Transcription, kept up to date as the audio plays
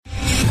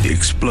The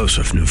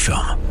explosive new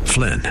film,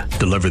 Flynn,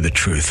 deliver the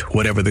truth,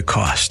 whatever the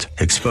cost,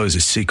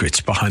 exposes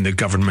secrets behind the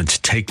government's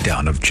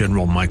takedown of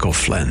General Michael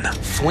Flynn.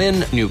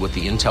 Flynn knew what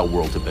the intel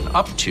world had been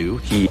up to.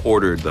 He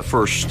ordered the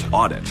first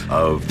audit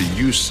of the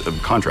use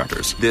of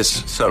contractors.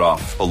 This set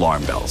off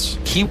alarm bells.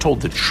 He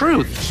told the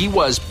truth. He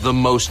was the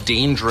most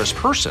dangerous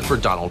person for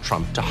Donald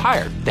Trump to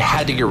hire. They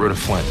had to get rid of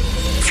Flynn.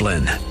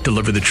 Flynn,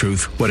 deliver the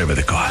truth, whatever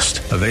the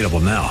cost. Available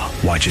now.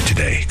 Watch it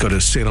today. Go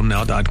to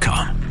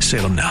salemnow.com.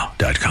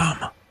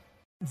 salemnow.com.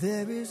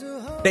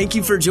 Thank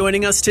you for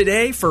joining us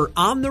today for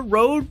On the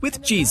Road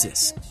with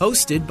Jesus,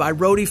 hosted by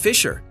Rhodey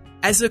Fisher.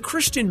 As a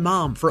Christian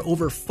mom for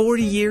over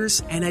 40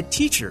 years and a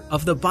teacher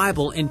of the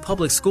Bible in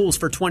public schools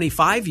for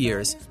 25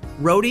 years,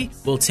 Rhodey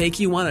will take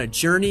you on a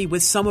journey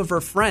with some of her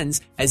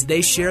friends as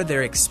they share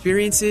their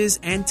experiences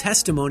and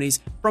testimonies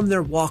from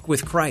their walk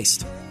with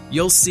Christ.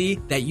 You'll see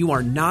that you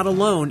are not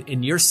alone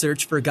in your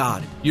search for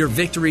God, your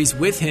victories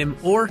with Him,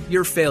 or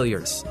your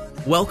failures.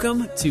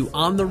 Welcome to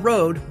On the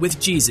Road with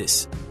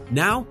Jesus.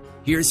 Now,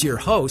 here's your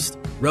host,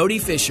 Rhodey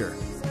Fisher.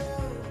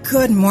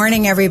 Good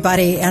morning,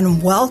 everybody,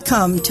 and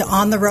welcome to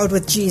On the Road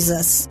with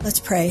Jesus. Let's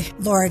pray.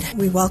 Lord,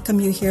 we welcome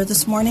you here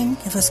this morning.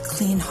 Give us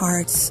clean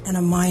hearts and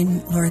a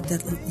mind, Lord,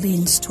 that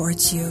leans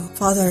towards you.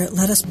 Father,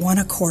 let us one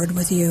accord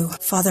with you.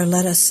 Father,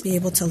 let us be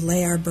able to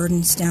lay our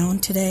burdens down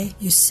today.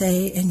 You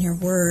say in your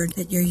word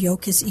that your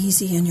yoke is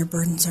easy and your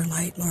burdens are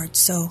light, Lord.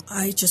 So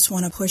I just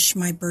want to push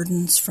my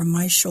burdens from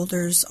my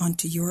shoulders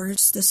onto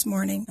yours this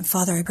morning. And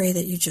Father, I pray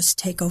that you just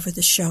take over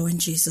the show in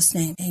Jesus'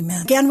 name.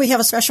 Amen. Again, we have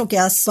a special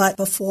guest, but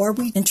before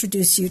we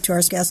introduce you to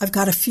our guest, I've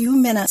got a few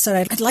minutes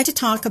that I'd like to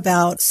talk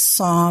about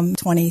Psalm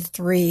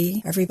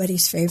 23,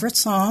 everybody's favorite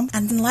psalm.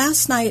 And then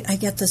last night I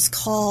get this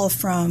call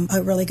from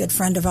a really good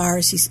friend of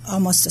ours. He's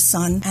almost a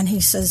son, and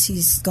he says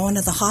he's going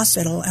to the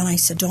hospital. And I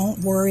said, don't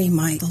worry,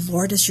 Mike. The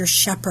Lord is your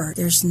shepherd.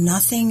 There's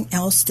nothing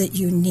else that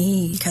you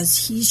need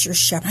because he's your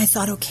shepherd. And I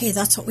thought, okay,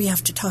 that's what we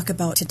have to talk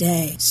about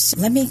today. So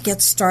let me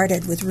get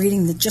started with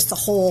reading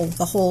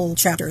the whole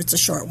chapter. It's a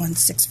short one,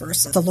 6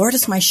 verses. The Lord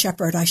is my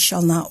shepherd, I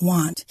shall not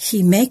want.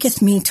 He maketh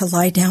me to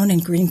lie down in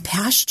green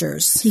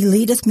pastures. He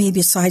leadeth me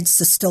besides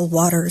the still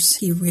waters.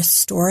 He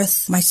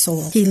restoreth my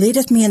soul. He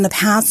leadeth me in the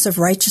paths of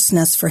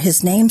righteousness for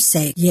his name's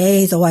sake.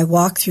 Yea, though I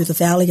walk through the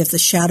valley of the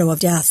shadow of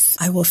death,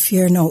 I will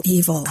fear no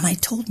evil. And I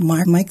told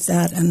Mike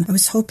that, and I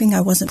was hoping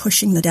I wasn't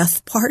pushing the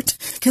death part,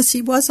 because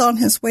he was on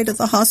his way to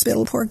the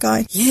hospital, poor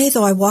guy. Yea,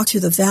 though I walk through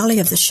the valley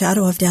of the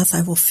shadow of death,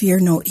 I will fear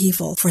no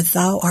evil, for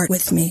thou art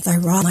with me. Thy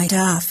rod, my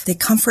staff, they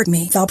comfort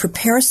me. Thou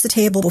preparest the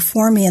table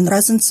before me in the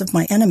presence of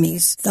my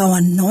enemies. Thou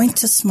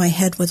anointest my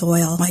head with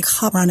oil, my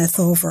cup runneth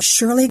over.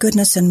 Surely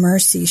goodness and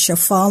mercy shall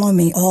follow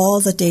me all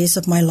the days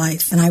of my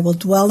life, and I will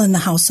dwell in the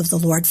house of the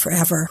Lord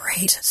forever.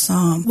 Great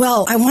psalm.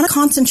 Well, I want to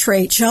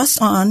concentrate just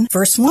on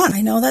verse 1.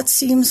 I know that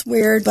seems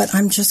weird, but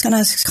I'm just going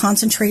to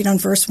concentrate on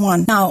verse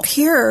 1. Now,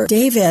 here,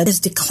 David is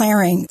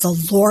declaring, the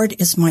Lord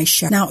is my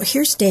shepherd. Now,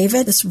 here's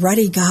David, this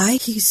ruddy guy.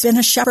 He's been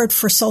a shepherd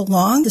for so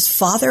long. His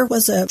father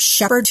was a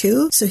shepherd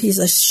too, so he's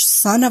a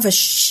son of a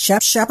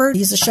shepherd.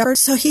 He's a shepherd,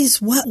 so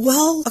he's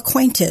well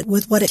acquainted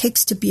with what it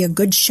takes to be a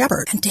good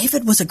shepherd. And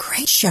David was a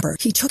great shepherd.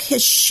 He took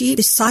his sheep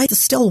beside the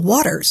still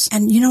waters.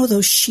 And you know,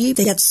 those sheep,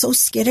 they get so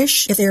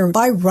skittish. If they're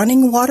by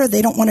running water,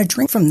 they don't want to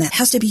drink from that. It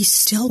has to be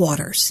still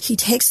waters. He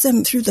takes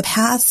them through the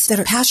paths that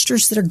are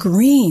pastures that are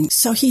green.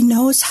 So he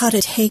knows how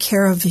to take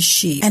care of his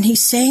sheep. And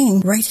he's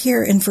saying right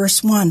here in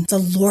verse 1, the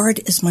Lord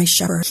is my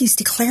shepherd. He's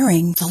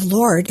declaring the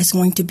Lord is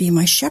going to be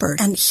my shepherd.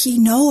 And he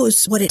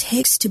knows what it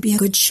takes to be a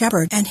good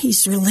shepherd. And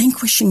he's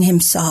relinquishing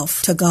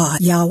himself to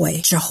God, Yahweh,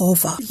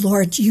 Jehovah.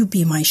 Lord, you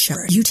be my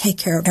shepherd. You take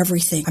care of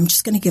everything. I'm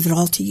just going to give it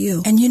all to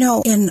you. And you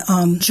know, in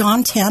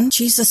John 10,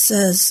 Jesus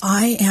says,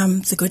 I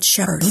am the good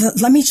shepherd.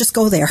 Let me just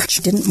go there. I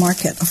didn't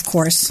mark it, of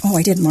course. Oh,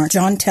 I did mark.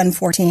 John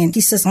 10:14.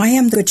 He says, I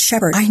am the good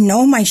shepherd. I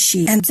know my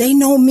sheep, and they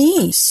know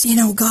me. You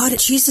know,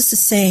 Jesus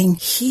is saying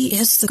he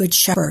is the good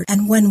shepherd.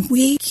 And when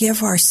we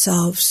give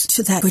ourselves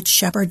to that good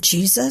shepherd,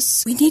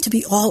 Jesus, we need to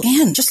be all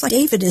in. Just like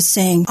David is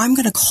saying, I'm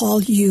going to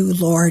call you,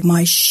 Lord,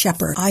 my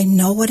shepherd. I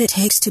know what it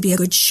takes to be a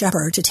good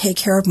shepherd, to take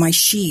care of my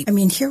sheep. I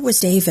mean, here was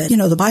David. You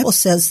know, the Bible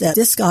says that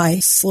this guy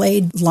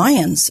slayed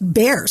lions,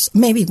 bears,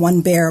 maybe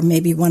one bear,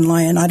 maybe one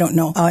lion. I don't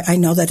know. I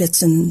know that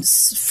it's in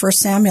 1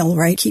 Samuel,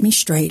 right? Keep me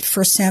straight.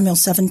 1 Samuel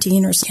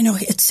 17 or, you know,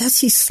 it says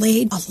he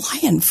slayed a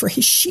lion for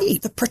his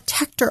sheep, the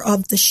protector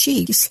of the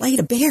sheep. He slayed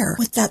a bear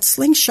with that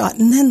slingshot.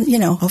 And then, you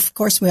know, of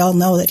course, we all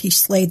know that he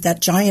slayed that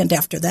giant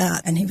after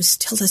that. And he was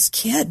still this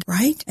kid,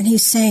 right? And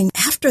he's saying,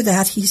 after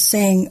that, he's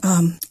saying,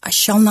 I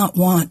shall not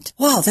want.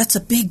 Wow, that's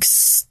a big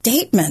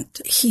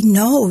statement. He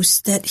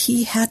knows that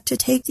he had to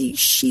take these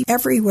sheep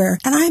everywhere.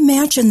 And I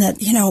imagine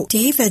that, you know,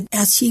 David,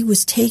 as he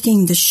was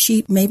taking the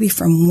sheep maybe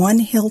from one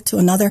hill to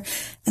another,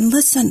 and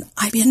listen,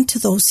 I've been to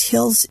those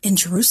hills in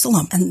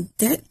Jerusalem, and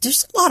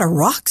there's a lot of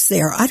rocks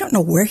there. I don't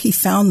know where he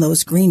found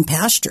those green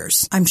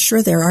pastures. I'm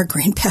sure there are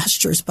green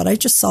pastures, but I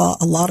just saw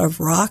a lot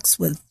of rocks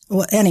with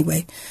Well,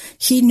 anyway,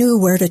 he knew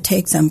where to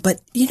take them. But,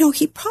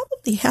 he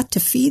probably had to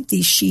feed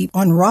these sheep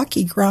on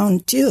rocky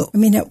ground too. I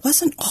mean, it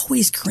wasn't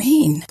always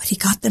green, but he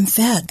got them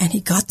fed and he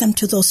got them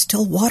to those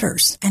still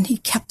waters and he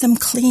kept them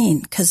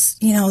clean because,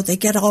 they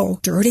get all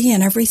dirty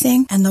and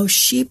everything. And those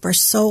sheep are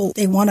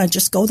they want to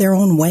just go their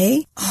own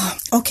way.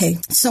 Okay.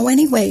 So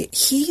anyway,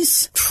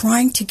 he's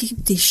trying to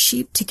keep these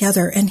sheep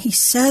together. And he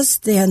says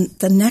then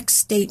the next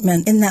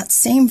statement in that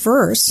same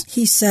verse,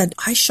 he said,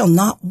 I shall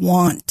not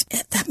want.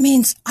 That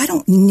means I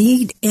don't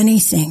need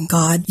anything,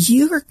 God.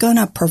 You're going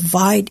to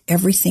provide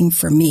everything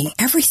for me.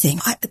 Everything.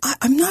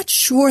 I'm not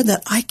sure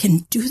that I can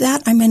do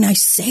that. I mean, I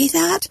say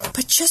that,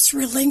 but just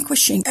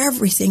relinquishing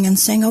everything and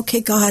saying,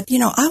 okay, God,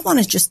 I want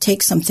to just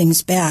take some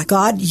things back.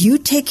 God, you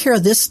take care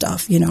of this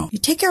stuff, You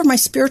take care of my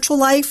spiritual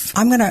life.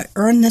 I'm going to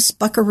earn this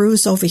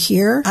buckaroos over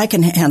here. I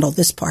can handle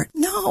this part.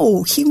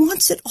 No, he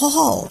wants it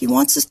all. He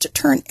wants us to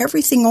turn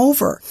everything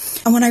over.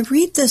 And when I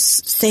read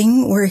this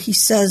thing where he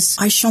says,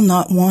 I shall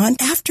not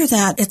want, after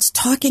that, it's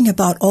talking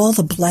about all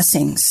the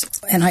blessings.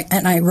 And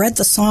I read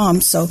the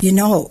Psalm, so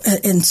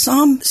in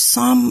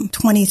Psalm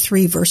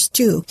 23, verse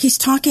 2, he's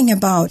talking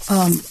about,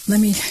 let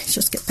me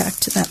just get back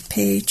to that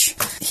page.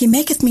 He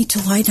maketh me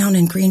to lie down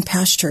in green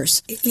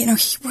pastures. He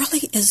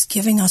really is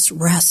giving us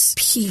rest,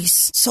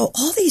 peace. So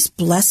all these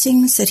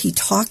blessings that he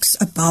talks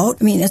about,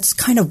 I mean, it's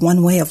kind of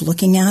one way of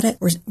looking at it,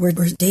 where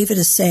David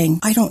is saying,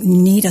 I don't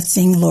need a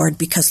thing, Lord,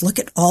 because look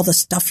at all the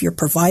stuff you're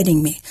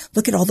providing me.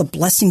 Look at all the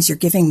blessings you're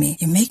giving me.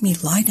 You make me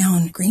lie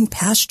down in green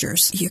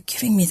pastures. You're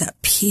giving me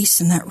that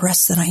peace and that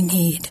rest that I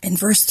need. In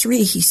verse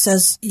 3, he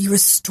says, he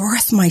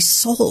restoreth my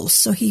soul.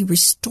 So he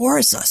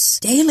restores us.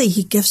 Daily,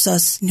 he gives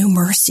us new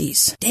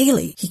mercies.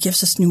 Daily, he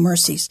gives us new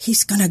mercies.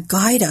 He's going to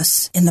guide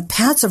us in the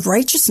paths of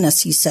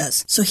righteousness, he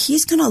says. So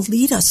he's going to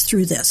lead us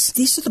through this.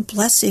 These are the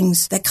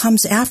blessings that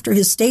comes after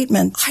his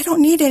statement. I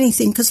don't need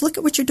anything because look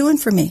at what you're doing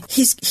for me.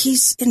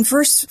 He's in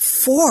verse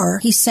 4,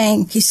 he's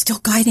saying he's still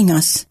guiding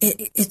us.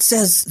 It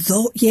says,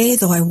 though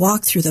I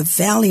walk through the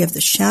valley of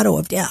the shadow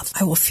of death,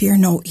 I will fear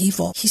no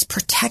evil. He's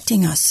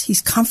protecting us.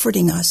 He's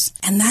comforting us.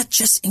 And that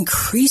just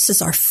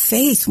increases our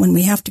faith when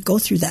we have to go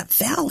through that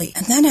valley.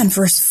 And then in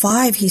verse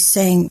 5, he's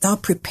saying, thou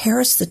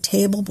preparest the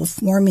table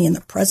before me in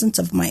the presence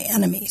of my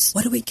enemies.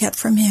 What do we get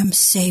from him?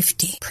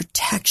 Safety,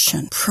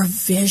 protection,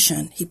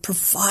 provision. He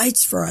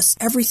provides for us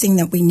everything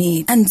that we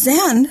need. And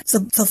then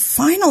the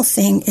final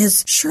thing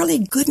is, surely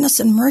goodness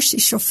and mercy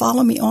shall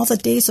follow me all the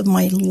days of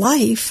my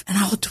life, and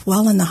I will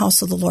dwell in the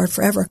house of the Lord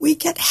forever. We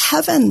get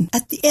heaven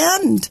at the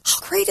end. How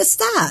great is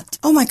that?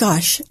 Oh my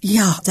gosh.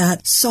 Yeah,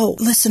 that. So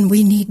listen,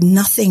 we need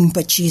nothing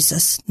but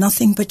Jesus,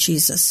 nothing but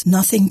Jesus,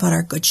 nothing but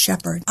our good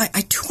shepherd.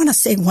 I do want to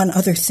say one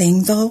other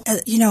thing though.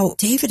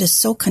 David is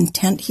so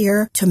content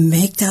here to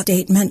make that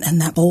statement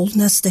and that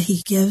boldness that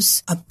he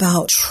gives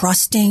about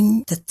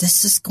trusting that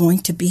this is going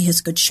to be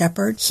his good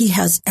shepherd. He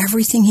has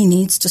everything he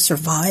needs to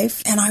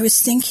survive. And I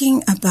was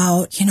thinking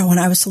about, when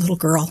I was a little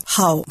girl,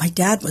 how my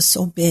dad was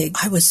so big.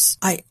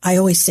 I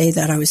always say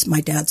that I was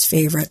my dad's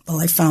favorite. Well,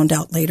 I found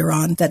out later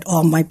on that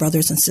all my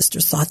brothers and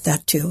sisters thought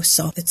that too.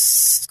 So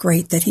it's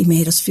great that he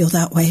made us feel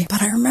that way.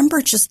 But I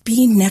remember just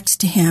being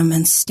next to him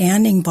and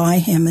standing by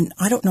him. And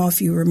I don't know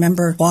if you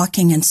remember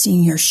walking and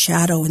seeing your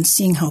shadow and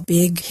seeing how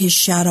big his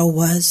shadow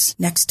was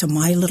next to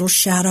my little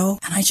shadow.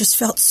 And I just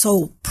felt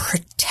so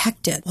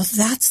protected. Well,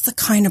 that's the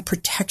kind of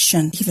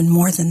protection, even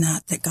more than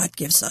that God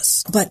gives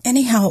us. But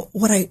anyhow,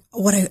 what I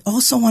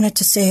also wanted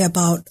to say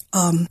about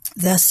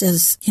this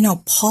is,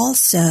 Paul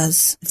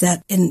says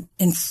that in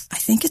I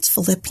think it's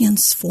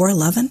Philippians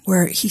 4:11,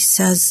 where he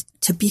says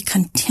to be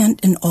content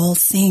in all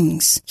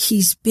things.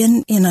 He's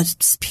been in a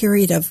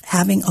period of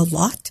having a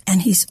lot,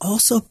 and he's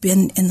also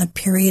been in the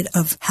period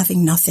of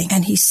having nothing.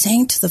 And he's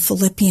saying to the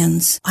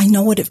Philippians, I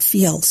know what it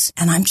feels,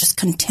 and I'm just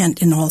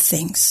content in all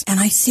things.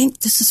 And I think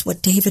this is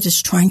what David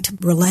is trying to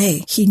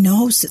relay. He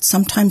knows that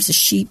sometimes the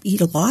sheep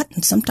eat a lot,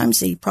 and sometimes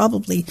they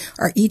probably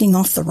are eating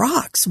off the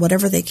rocks,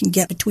 whatever they can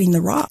get between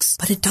the rocks.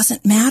 But it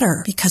doesn't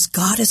matter, because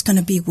God is going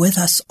to be with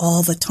us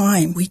all the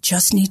time. We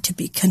just need to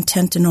be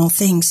content in all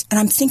things. And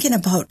I'm thinking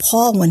about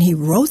Paul when he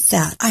wrote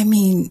that. I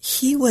mean,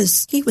 he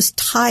was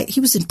tied. He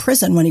was in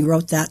prison when he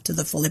wrote that to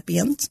the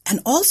Philippians. And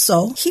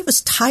also, he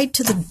was tied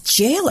to the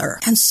jailer.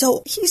 And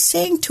so he's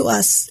saying to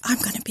us, I'm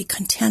going to be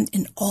content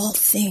in all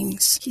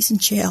things. He's in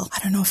jail. I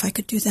don't know if I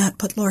could do that,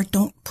 but Lord,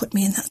 don't put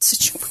me in that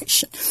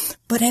situation.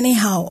 But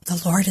anyhow,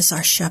 the Lord is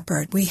our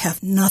shepherd. We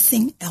have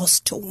nothing else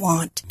to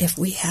want if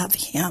we have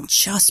him.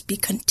 Just be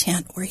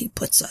content where he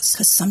puts us.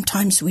 Because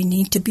sometimes we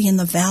need to be in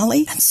the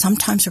valley, and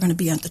sometimes we're going to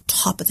be at the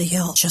top of the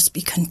hill. Just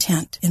be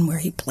content in where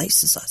he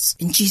places us.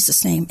 In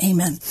Jesus' name,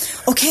 amen.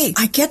 Okay,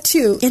 I get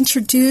to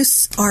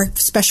introduce our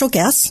special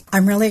guest.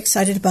 I'm really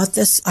excited about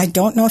this. I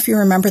don't know if you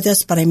remember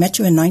this, but I met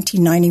you in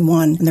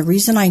 1991. And the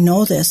reason I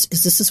know this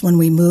is when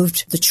we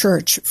moved the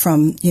church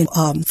from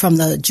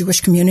the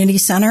Jewish Community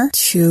Center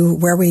to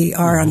where we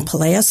are on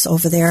Peleus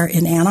over there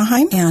in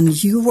Anaheim.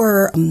 And you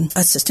were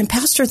assistant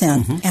pastor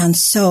then. And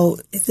so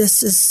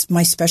this is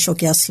my special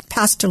guest,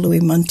 Pastor Louie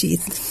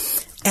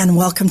Monteith. and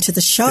welcome to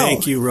the show.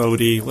 Thank you,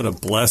 Rhodey. What a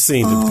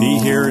blessing to be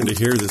here and to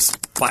hear this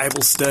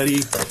Bible study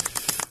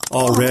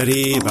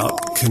already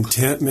about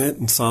contentment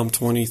in Psalm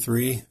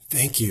 23.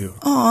 Thank you.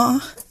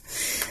 Aw.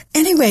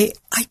 Anyway,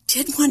 I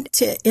did want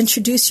to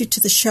introduce you to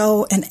the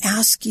show and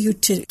ask you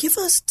to give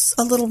us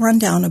a little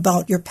rundown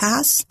about your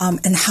past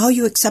and how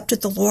you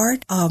accepted the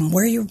Lord,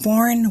 where you were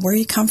born, where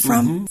you come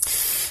from.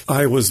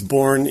 I was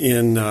born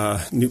in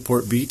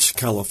Newport Beach,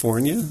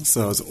 California,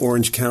 so I was an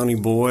Orange County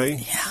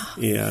boy,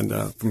 and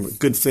from a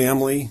good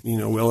family,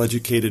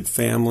 well-educated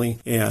family,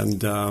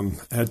 and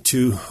had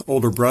two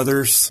older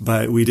brothers,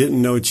 but we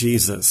didn't know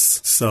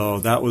Jesus, so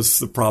that was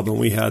the problem.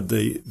 We had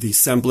the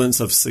semblance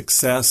of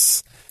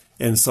success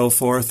and so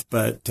forth,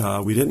 but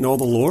we didn't know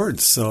the Lord.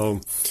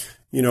 So,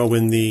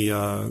 when the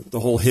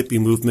whole hippie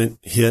movement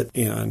hit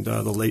and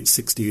the late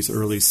 60s,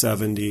 early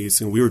 70s,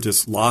 and we were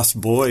just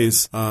lost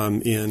boys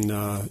in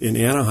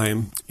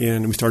Anaheim,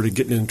 and we started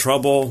getting in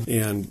trouble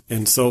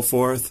and so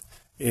forth.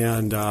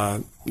 And,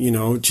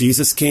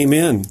 Jesus came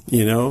in,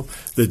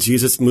 the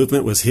Jesus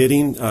movement was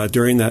hitting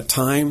during that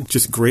time,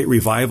 just great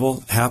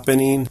revival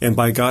happening. And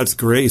by God's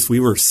grace,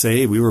 we were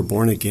saved, we were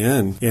born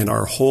again, and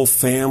our whole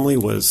family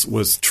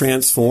was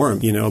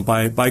transformed,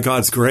 by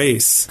God's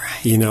grace.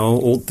 Right.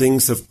 Old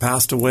things have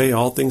passed away,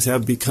 all things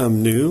have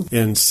become new.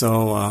 And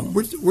so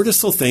we're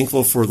just so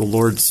thankful for the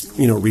Lord's,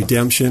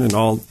 redemption and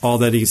all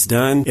that He's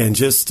done. And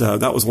just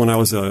that was when I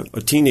was a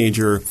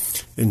teenager,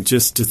 and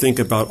just to think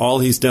about all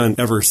He's done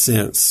ever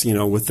since,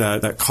 with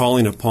that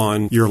calling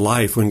upon your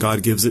life when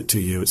God gives it to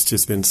you. It's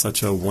just been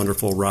such a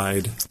wonderful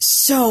ride.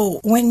 So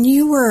when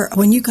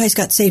you guys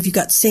got saved, you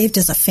got saved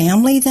as a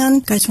family then?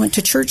 You guys went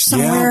to church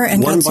somewhere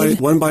and got saved?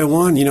 One by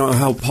one. You know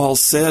how Paul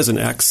says in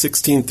Acts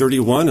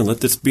 16:31, and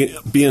let this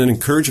be an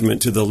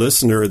encouragement to the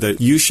listener, that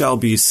you shall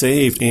be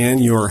saved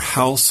and your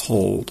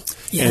household.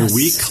 Yes. And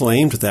we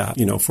claimed that,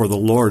 for the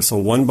Lord. So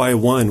one by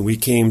one, we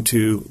came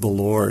to the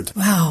Lord.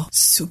 Wow,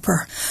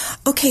 super.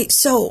 Okay,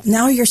 so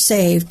now you're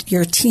saved.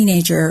 You're a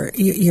teenager.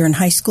 You're in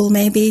high school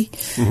maybe.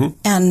 Mm-hmm.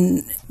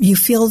 And you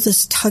feel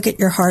this tug at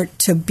your heart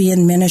to be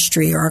in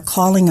ministry or a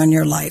calling on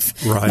your life.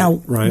 Right. Now,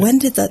 when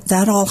did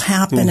that all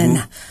happen?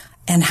 Mm-hmm.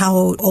 And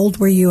how old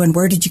were you and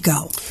where did you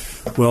go?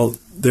 Well,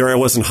 there I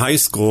was in high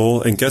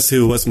school, and guess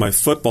who was my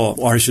football,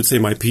 or I should say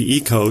my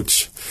PE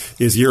coach,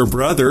 is your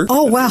brother.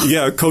 Oh, wow.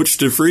 Yeah, Coach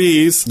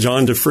DeFries,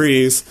 John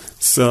DeFries.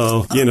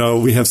 So,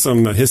 we have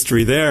some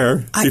history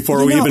there.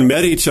 Before we even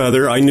met each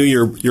other, I knew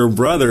your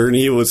brother, and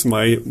he was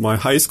my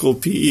high school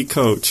PE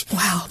coach.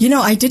 Wow.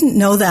 I didn't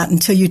know that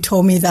until you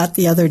told me that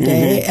the other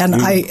day, and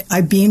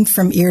I beamed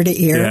from ear to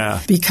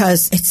ear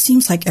because it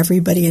seems like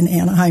everybody in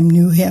Anaheim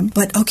knew him.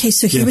 But, okay,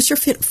 so he was your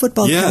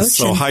football coach. Yeah,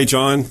 so hi,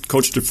 John,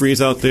 Coach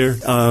DeFries out there.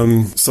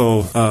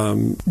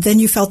 Then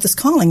you felt this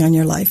calling on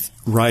your life.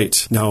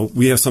 Right. Now,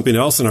 we have something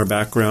else in our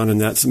background, and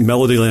that's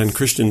Melodyland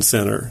Christian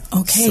Center.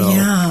 Okay,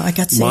 I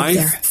got saved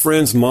there. My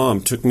friend's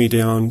mom took me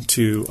down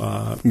to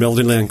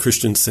Melodyland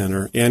Christian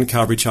Center and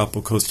Calvary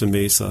Chapel, Costa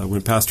Mesa,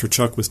 when Pastor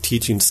Chuck was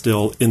teaching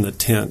still in the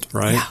tent,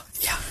 right?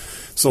 Yeah.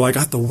 So I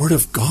got the Word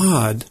of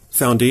God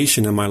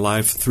foundation in my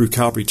life through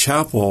Calvary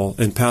Chapel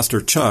and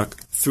Pastor Chuck,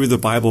 through the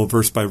Bible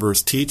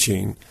verse-by-verse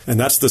teaching. And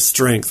that's the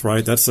strength,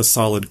 right? That's the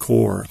solid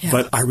core. Yeah.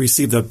 But I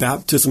received the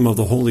baptism of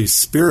the Holy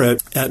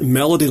Spirit at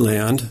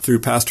Melodyland through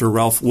Pastor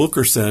Ralph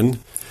Wilkerson.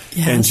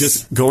 Yes. And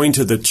just going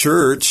to the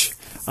church,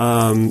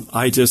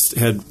 I just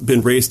had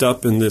been raised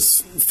up in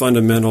this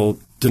fundamental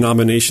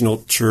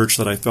denominational church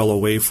that I fell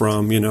away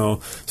from,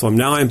 So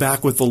now I'm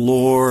back with the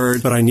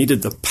Lord, but I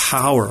needed the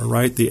power,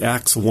 right? The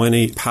Acts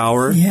 1:8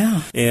 power.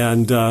 Yeah.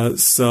 And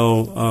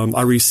so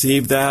I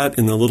received that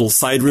in the little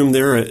side room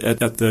there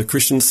at the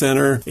Christian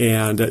Center,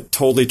 and it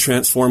totally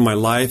transformed my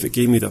life. It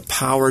gave me the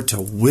power to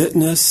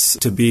witness,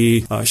 to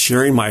be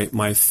sharing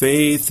my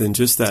faith, and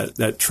just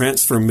that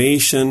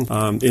transformation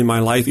in my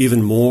life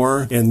even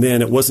more. And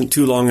then it wasn't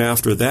too long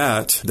after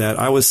that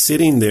I was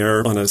sitting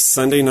there on a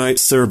Sunday night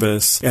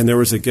service, and there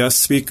was a guest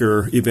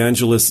speaker,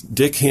 evangelist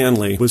Dick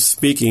Hanley, was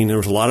speaking. There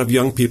was a lot of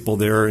young people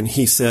there, and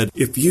he said,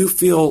 if you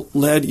feel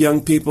led, young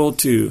people,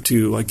 to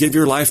give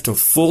your life to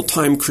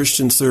full-time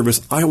Christian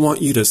service, I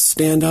want you to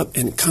stand up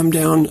and come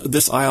down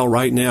this aisle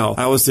right now.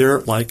 I was there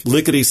like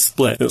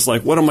lickety-split. It was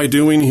like, what am I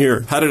doing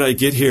here? How did I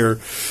get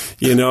here?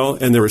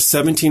 And there were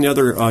 17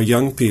 other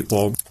young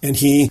people, and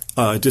he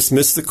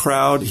dismissed the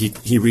crowd.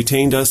 He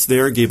retained us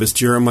there, gave us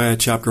Jeremiah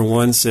chapter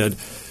 1, said,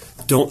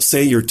 don't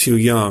say you're too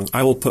young.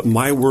 I will put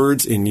my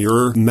words in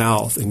your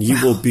mouth, and you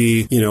will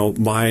be,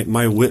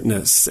 my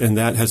witness. And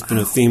that has been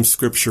a theme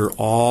scripture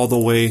all the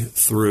way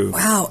through.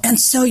 Wow. And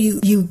so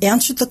you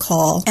answered the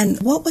call.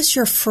 And what was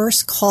your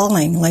first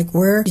calling? Like,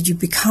 where did you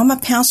become a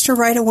pastor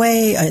right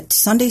away? A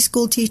Sunday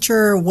school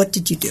teacher? What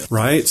did you do?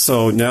 Right.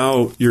 So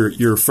now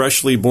you're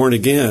freshly born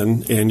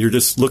again, and you're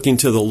just looking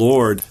to the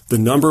Lord. The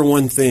number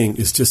one thing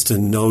is just to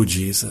know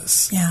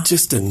Jesus. Yeah.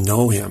 Just to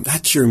know Him.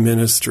 That's your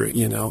ministry,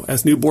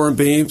 As newborn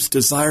babes,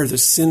 desire the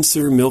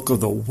sincere milk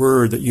of the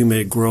word that you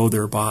may grow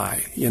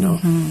thereby,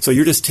 So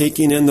you're just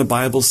taking in the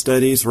Bible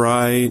studies,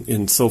 right,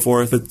 and so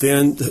forth. But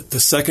then the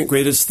second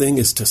greatest thing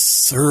is to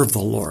serve the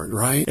Lord,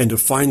 right, and to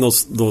find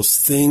those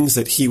things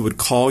that he would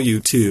call you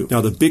to.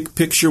 Now, the big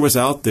picture was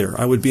out there.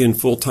 I would be in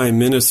full-time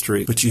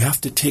ministry, but you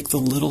have to take the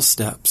little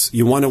steps.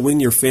 You want to win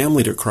your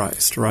family to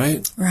Christ,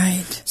 right?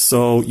 Right.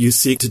 So you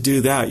seek to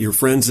do that. Your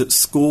friends at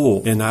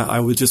school, and I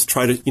would just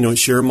try to,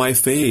 share my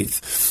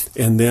faith.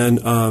 And then,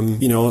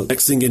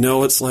 next thing you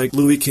know, it's like,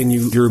 Louie,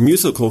 you're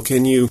musical,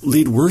 can you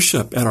lead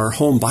worship at our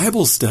home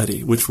Bible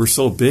study, which were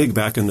so big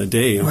back in the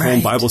day. Right.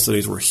 Home Bible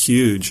studies were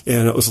huge.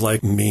 And it was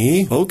like,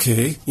 me?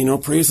 Okay,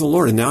 praise the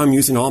Lord. And now I'm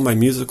using all my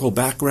musical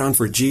background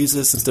for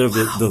Jesus instead of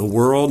the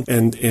world.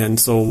 And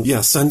so,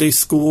 Sunday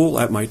school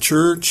at my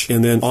church,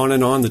 and then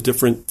on, the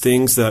different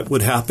things that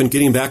would happen.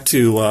 Getting back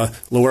to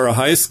Loera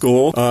High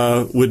School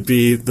would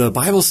be the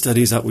Bible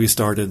studies that we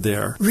started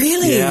there.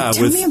 Really? Yeah.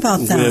 Tell me about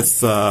that.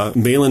 With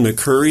Malin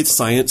McCurry,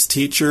 science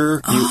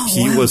teacher.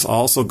 He was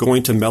also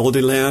going to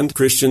Melodyland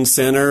Christian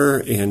Center.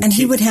 And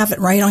he would have it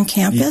right on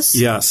campus?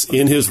 Yes,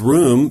 in his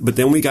room. But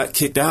then we got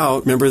kicked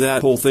out. Remember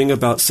that whole thing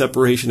about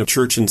separation of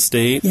church and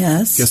state?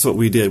 Yes. Guess what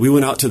we did? We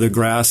went out to the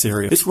grass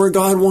area. It's where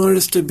God wanted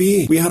us to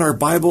be. We had our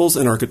Bibles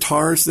and our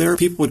guitars there.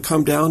 People would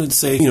come down and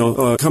say,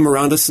 come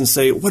around us and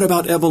say, what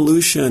about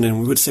evolution? And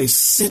we would say,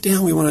 sit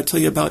down. We want to tell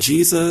you about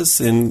Jesus.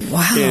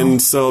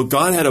 And so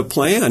God had a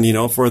plan,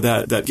 for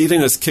that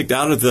getting us kicked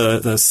out of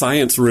the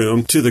science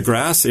room to the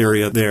grass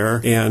area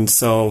there. And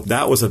so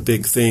that was a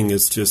big thing,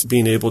 is just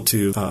being able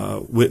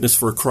to witness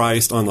for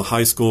Christ on the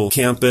high school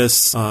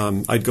campus.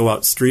 I'd go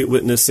out street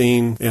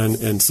witnessing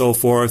and so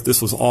forth.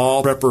 This was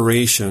all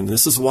preparation.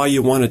 This is why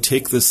you want to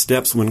take the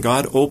steps. When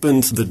God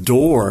opens the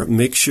door,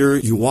 make sure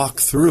you walk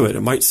through it.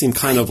 It might seem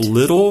kind of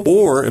little,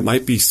 or it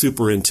might be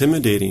super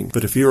intimidating.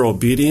 But if you're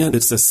obedient,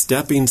 it's a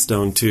stepping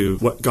stone to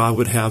what God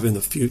would have in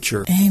the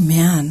future.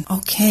 Amen.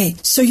 Okay.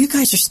 So you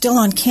guys are still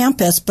on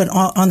campus, but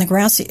on the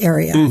grassy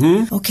area.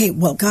 Mm-hmm. Okay.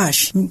 Well,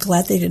 gosh, I'm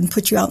glad they didn't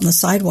put you out on the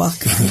sidewalk.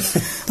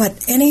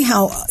 But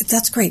anyhow,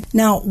 that's great.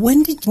 Now,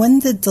 when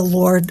did the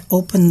Lord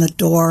open the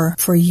door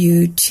for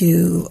you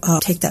to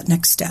take that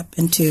next step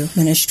into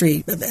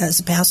ministry as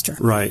a pastor?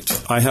 Right.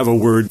 I have a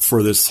word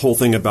for this whole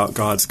thing about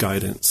God's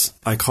guidance.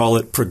 I call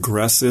it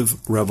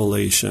progressive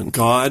revelation.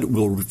 God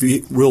will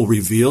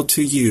reveal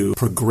to you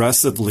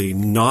progressively,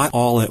 not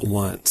all at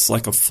once,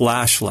 like a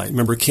flashlight.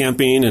 Remember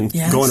camping and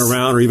going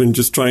around, or even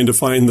just trying to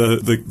find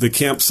the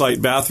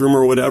campsite bathroom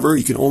or whatever?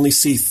 You can only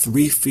see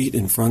 3 feet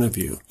in front of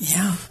you.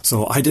 Yeah.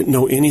 So I didn't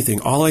know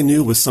anything. All I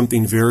knew was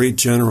something very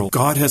general.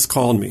 God has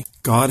called me.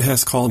 God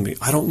has called me.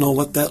 I don't know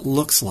what that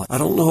looks like. I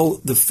don't know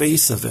the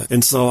face of it.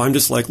 And so I'm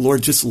just like,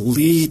 Lord, just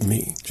lead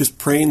me. Just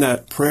praying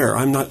that prayer.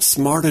 I'm not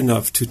smart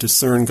enough to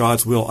discern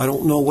God's will. I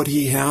don't know what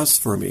he has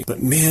for me.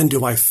 But man,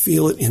 do I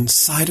feel it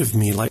inside of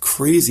me like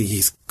crazy.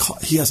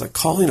 He has a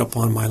calling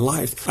upon my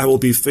life. I will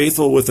be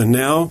faithful with the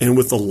now and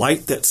with the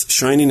light that's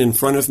shining in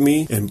front of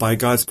me. And by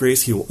God's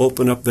grace, he will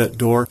open up that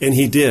door. And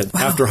he did.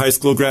 Wow. After high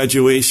school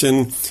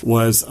graduation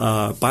was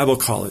Bible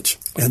college.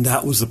 And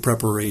that was the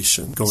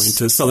preparation, going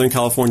to Southern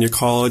California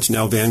College,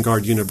 now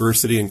Vanguard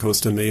University in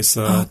Costa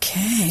Mesa.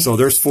 Okay. So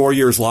there's 4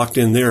 years locked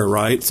in there,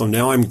 right? So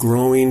now I'm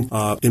growing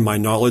in my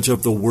knowledge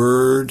of the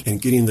Word and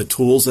getting the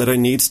tools that I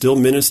need, still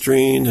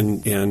ministering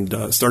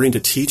and starting to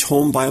teach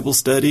home Bible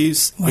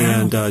studies. Wow.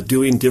 And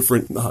doing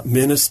different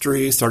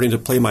ministry, starting to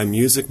play my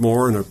music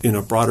more in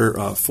a broader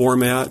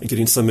format, and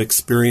getting some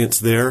experience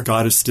there.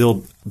 God is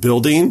still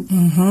building.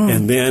 Mm-hmm.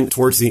 And then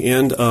towards the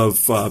end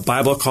of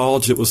Bible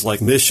college, it was like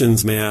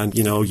missions, man.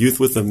 Youth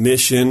with a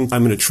mission.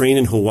 I'm going to train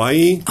in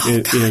Hawaii,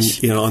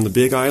 on the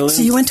Big Island.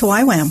 So you went to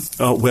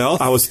IWAM? Well,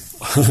 I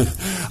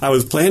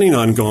was planning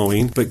on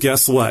going, but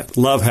guess what?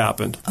 Love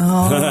happened.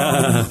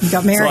 Oh, you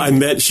got married. So I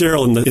met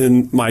Cheryl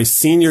in my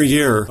senior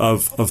year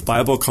of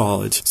Bible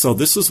college. So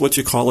this is what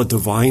you call a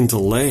divine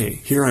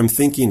delay. Here I'm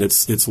thinking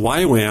it's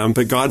YWAM,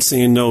 but God's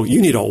saying, no, you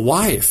need a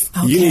wife.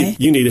 Okay.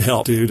 You need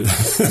help, dude.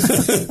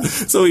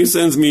 So he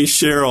sends me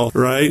Cheryl,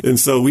 right? And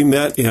so we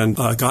met and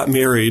got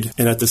married,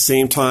 and at the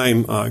same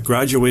time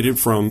graduated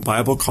from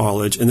Bible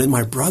college. And then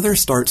my brother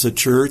starts a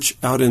church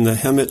out in the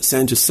Hemet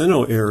San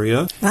Jacinto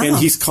area, and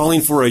he's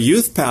calling for a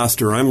youth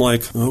pastor. I'm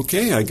like,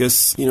 okay, I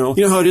guess, you know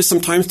how it is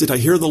sometimes. Did I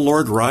hear the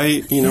Lord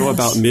right,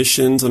 about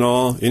missions and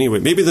all? Anyway,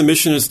 maybe the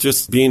mission is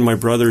just being my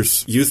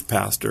brother's youth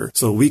pastor.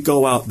 So we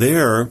go out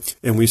there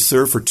and we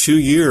serve for 2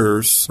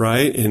 years,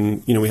 right?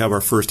 And, we have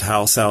our first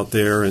house out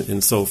there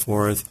and so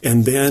forth.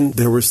 And then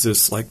there was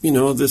this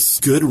this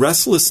good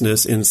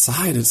restlessness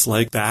inside. It's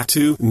like back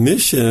to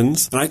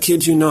missions. And I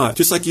kid you not,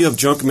 just like you have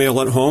junk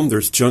mail at home,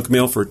 there's junk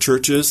mail for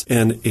churches,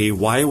 and a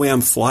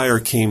YWAM flyer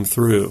came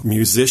through.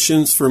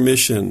 Musicians for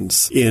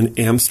Missions in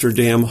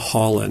Amsterdam,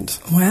 Holland.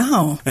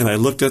 Wow. And I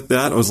looked at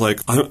that. I was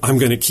like, I'm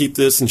going to keep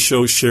this and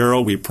show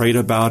Cheryl. We prayed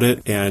about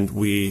it, and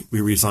we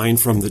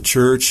resigned from the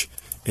church.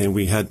 And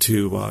we had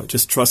to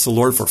just trust the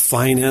Lord for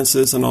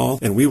finances and all.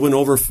 And we went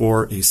over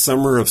for a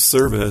summer of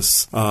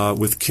service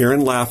with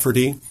Karen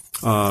Lafferty,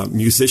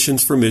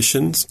 Musicians for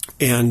Missions.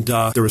 And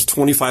there was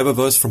 25 of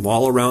us from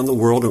all around the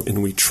world,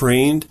 and we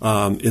trained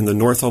in the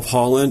north of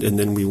Holland, and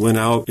then we went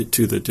out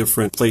to the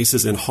different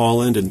places in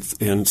Holland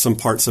and some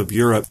parts of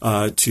Europe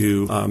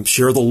to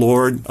share the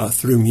Lord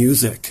through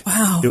music.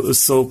 Wow. It was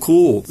so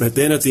cool. But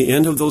then at the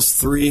end of those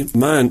 3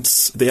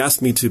 months, they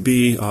asked me to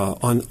be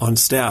on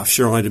staff.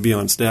 Cheryl and I to be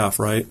on staff,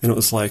 right? And it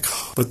was like,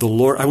 but the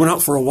Lord, I went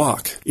out for a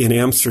walk in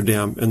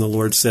Amsterdam, and the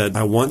Lord said,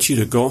 I want you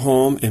to go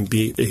home and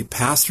be a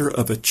pastor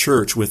of a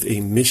church with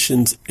a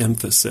missions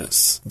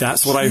emphasis.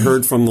 That's what I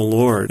heard from the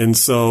Lord. And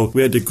so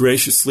we had to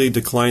graciously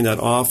decline that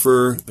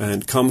offer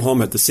and come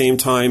home. At the same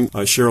time,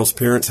 Cheryl's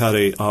parents had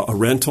a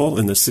rental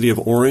in the city of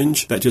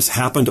Orange that just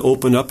happened to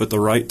open up at the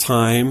right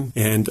time.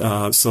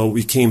 And so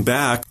we came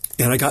back.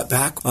 And I got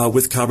back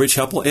with Calvary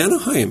Chapel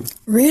Anaheim.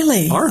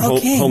 Really? Our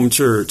home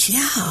church.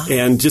 Yeah.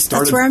 And just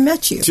started. That's where I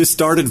met you. Just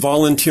started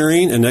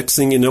volunteering, and next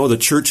thing you know, the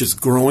church is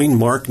growing.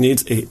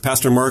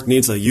 Pastor Mark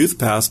needs a youth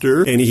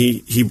pastor, and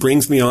he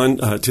brings me on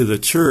to the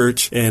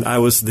church, and I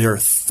was there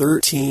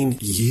 13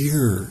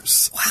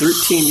 years. Wow.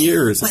 13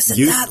 years. Was it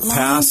youth that long?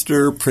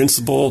 pastor,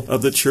 principal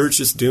of the church,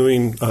 just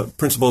doing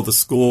principal of the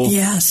school.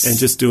 Yes. And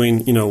just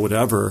doing,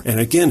 whatever. And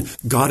again,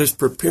 God is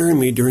preparing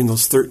me during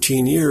those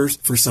 13 years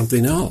for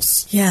something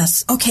else. Yes.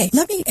 Okay,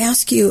 let me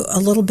ask you a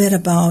little bit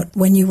about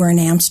when you were in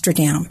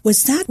Amsterdam.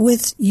 Was that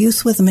with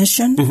Youth with a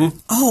Mission? Mm-hmm.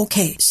 Oh,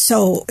 okay.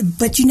 So,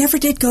 but you never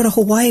did go to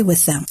Hawaii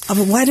with them.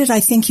 Why did I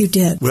think you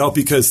did? Well,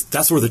 because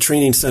that's where the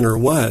training center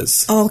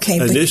was. Oh, okay.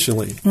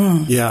 Initially.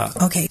 Yeah.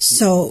 Okay,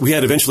 so we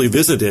had eventually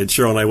visited,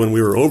 Cheryl and I, when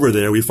we were over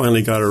there. We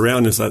finally got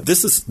around and thought,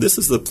 this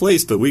is the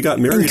place, but we got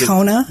married. In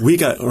Kona?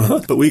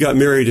 But we got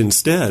married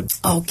instead.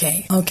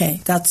 Okay.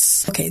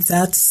 That's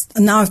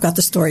now I've got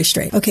the story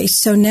straight. Okay,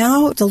 so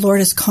now the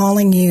Lord is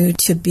calling you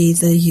to be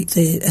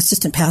the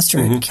assistant pastor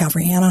at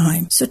Calvary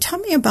Anaheim. So tell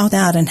me about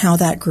that and how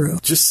that grew.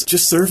 Just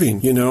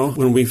serving,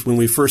 when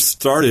we first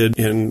started,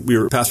 and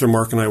Pastor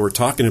Mark and I were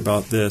talking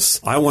about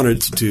this, I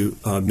wanted to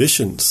do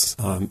missions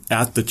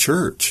at the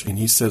church. And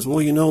he says, well,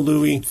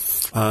 Louie,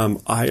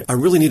 I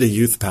really need a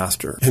youth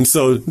pastor. And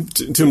so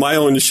to my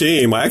own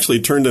shame, I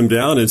actually turned him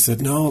down and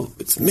said, no,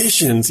 it's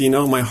missions.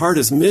 My heart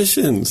is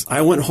missions.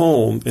 I went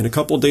home, and a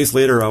couple of days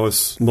later, I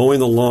was mowing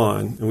the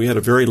lawn, and we had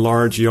a very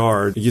large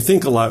yard. You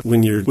think a lot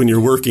when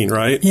you're working,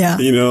 right? Yeah.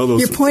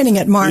 You're pointing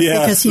at Mark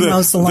because he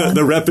mows the lawn.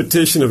 The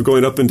repetition of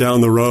going up and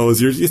down the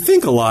rows, you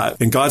think a lot.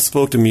 And God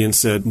spoke to me and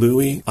said,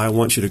 Louie, I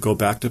want you to go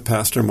back to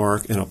Pastor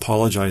Mark and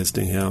apologize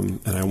to him,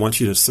 and I want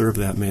you to serve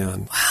that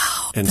man.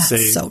 Wow. And that's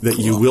say so that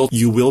cool.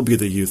 you will be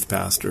the youth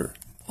pastor.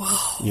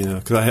 Whoa.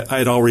 Because I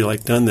had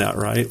already done that,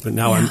 right? But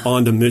now I'm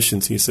on to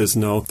missions. He says,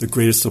 no, the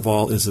greatest of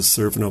all is a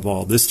servant of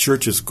all. This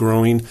church is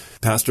growing.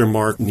 Pastor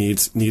Mark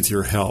needs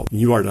your help.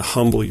 You are to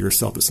humble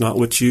yourself. It's not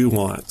what you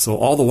want. So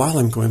all the while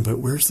I'm going, but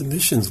where's the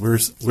missions?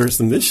 Where's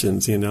the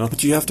missions,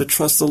 But you have to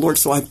trust the Lord.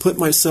 So I put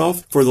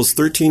myself, for those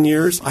 13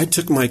 years, I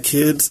took my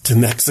kids to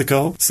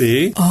Mexico.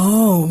 See?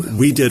 Oh.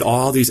 We did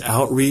all these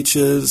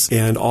outreaches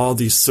and all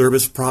these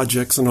service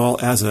projects and all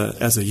as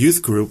a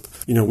youth group.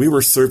 We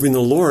were serving the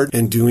Lord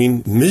and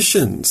doing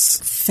missions.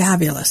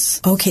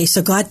 Fabulous. Okay,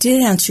 so God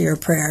did answer your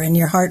prayer, and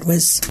your heart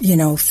was,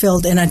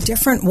 filled in a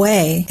different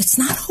way. It's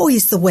not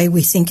always the way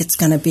we think it's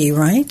going to be,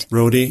 right?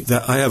 Rhodey,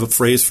 I have a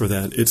phrase for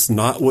that. It's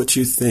not what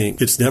you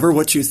think. It's never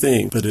what you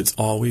think, but it's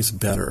always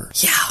better.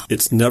 Yeah.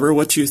 It's never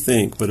what you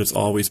think, but it's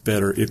always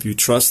better. If you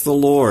trust the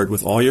Lord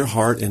with all your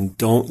heart and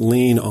don't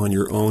lean on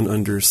your own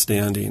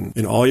understanding,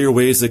 in all your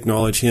ways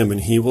acknowledge Him,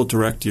 and He will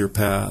direct your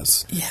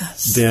paths.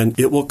 Yes. Then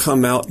it will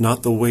come out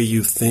not the way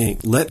you think.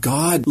 Let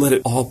God let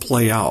it all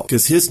play out,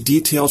 because His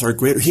details are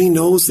greater. He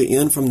knows the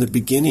end from the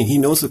beginning. He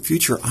knows the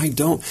future. I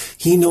don't.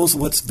 He knows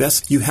what's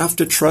best. You have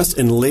to trust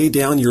and lay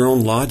down your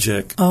own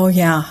logic. Oh,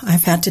 yeah.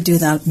 I've had to do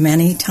that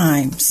many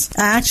times.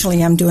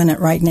 Actually, I'm doing it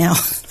right now.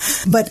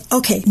 But,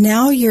 okay,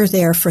 now you're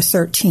there for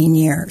 13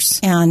 years,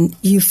 and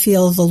you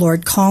feel the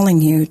Lord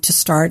calling you to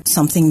start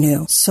something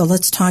new. So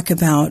let's talk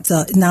about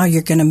now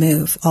you're going to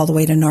move all the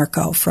way to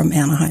Norco from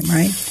Anaheim,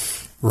 right?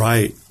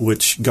 Right,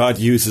 which God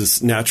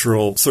uses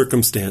natural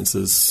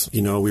circumstances.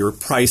 We were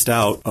priced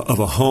out of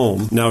a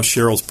home. Now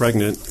Cheryl's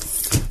pregnant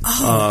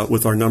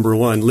with our number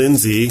one,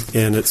 Lindsay,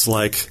 and it's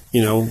like,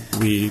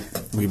 we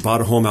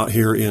bought a home out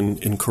here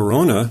in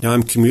Corona. Now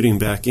I'm commuting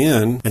back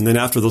in, and then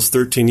after those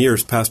 13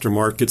 years, Pastor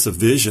Mark gets a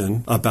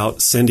vision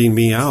about sending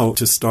me out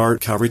to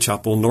start Calvary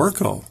Chapel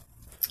Norco.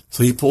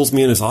 So he pulls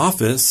me in his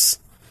office,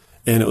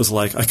 and it was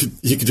like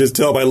you could just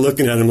tell by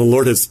looking at him, the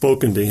Lord had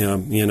spoken to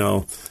him,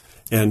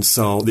 And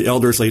so the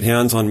elders laid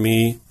hands on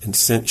me and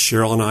sent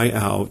Cheryl and I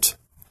out.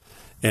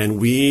 And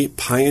we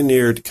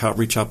pioneered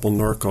Calvary Chapel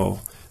Norco,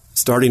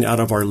 starting out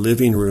of our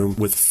living room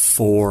with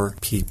 4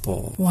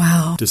 people.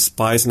 Wow.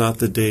 Despise not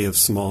the day of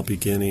small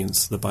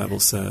beginnings, the Bible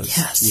says.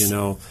 Yes.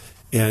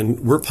 And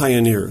we're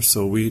pioneers,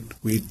 so we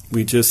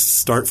just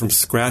start from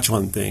scratch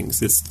on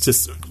things. It's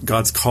just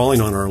God's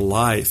calling on our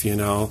life,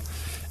 And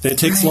it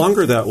takes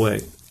longer that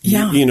way.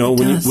 Yeah,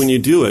 when you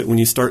do it, when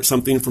you start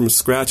something from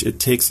scratch, it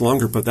takes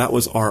longer, but that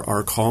was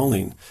our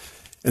calling.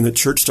 And the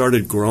church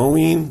started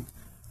growing,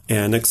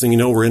 And next thing you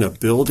know, we're in a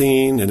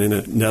building and in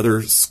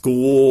another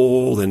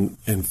school, and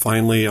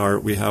finally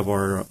we have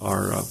our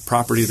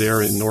property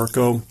there in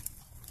Norco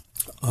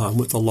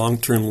with a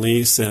long-term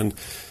lease, and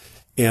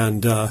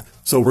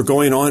so we're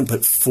going on.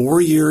 But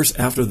 4 years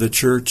after the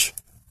church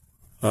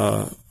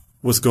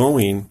was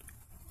going,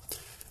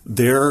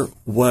 there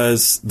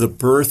was the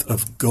birth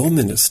of Go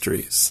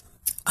Ministries.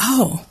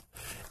 Oh.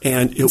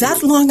 And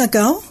that long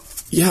ago?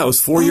 Yeah, it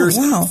was 4 years.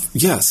 Wow.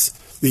 Yes,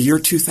 the year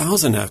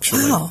 2000,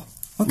 actually. Wow.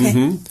 Okay.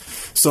 Mm-hmm.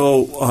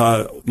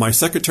 So my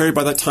secretary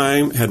by that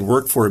time had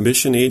worked for a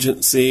mission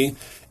agency,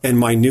 and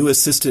my new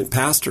assistant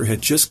pastor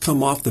had just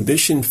come off the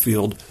mission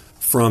field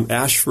from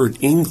Ashford,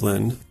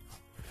 England.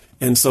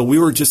 And so we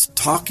were just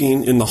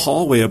talking in the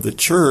hallway of the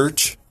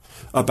church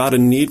about a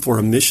need for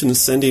a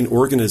mission-sending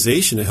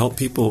organization to help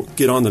people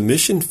get on the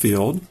mission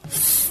field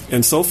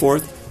and so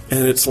forth.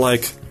 And it's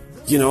like,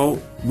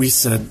 we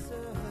said,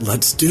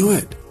 let's do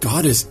it.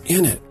 God is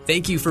in it.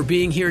 Thank you for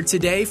being here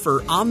today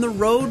for On the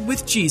Road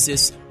with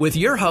Jesus with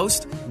your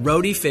host,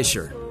 Rhodey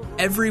Fisher.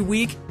 Every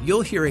week, you'll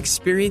hear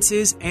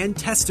experiences and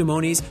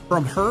testimonies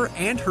from her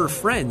and her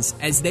friends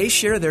as they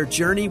share their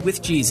journey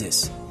with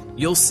Jesus.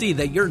 You'll see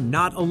that you're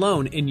not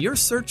alone in your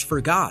search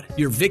for God,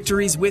 your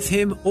victories with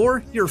Him,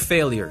 or your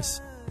failures.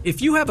 If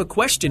you have a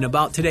question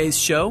about today's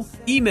show,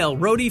 email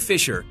Rhodey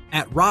Fisher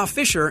at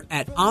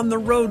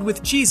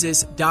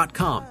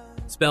rawfisher@ontheroadwithjesus.com,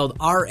 spelled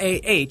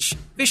R-A-H,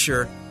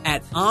 Fisher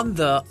at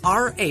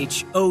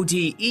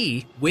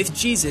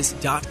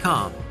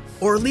ontherowdwithjesus.com,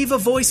 or leave a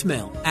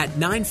voicemail at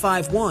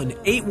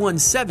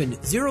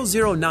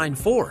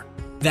 951-817-0094.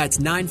 That's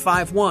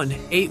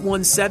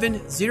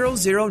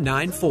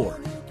 951-817-0094.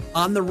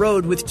 On the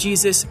Road with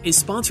Jesus is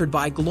sponsored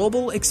by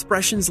Global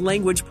Expressions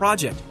Language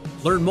Project.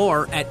 Learn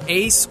more at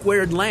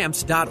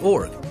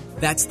asquaredlamps.org.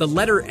 That's the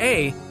letter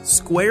A,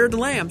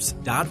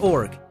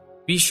 squaredlamps.org.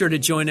 Be sure to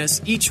join us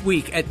each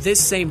week at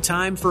this same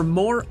time for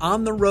more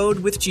On the Road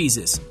with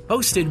Jesus,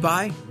 hosted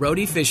by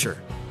Rhodey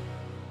Fisher.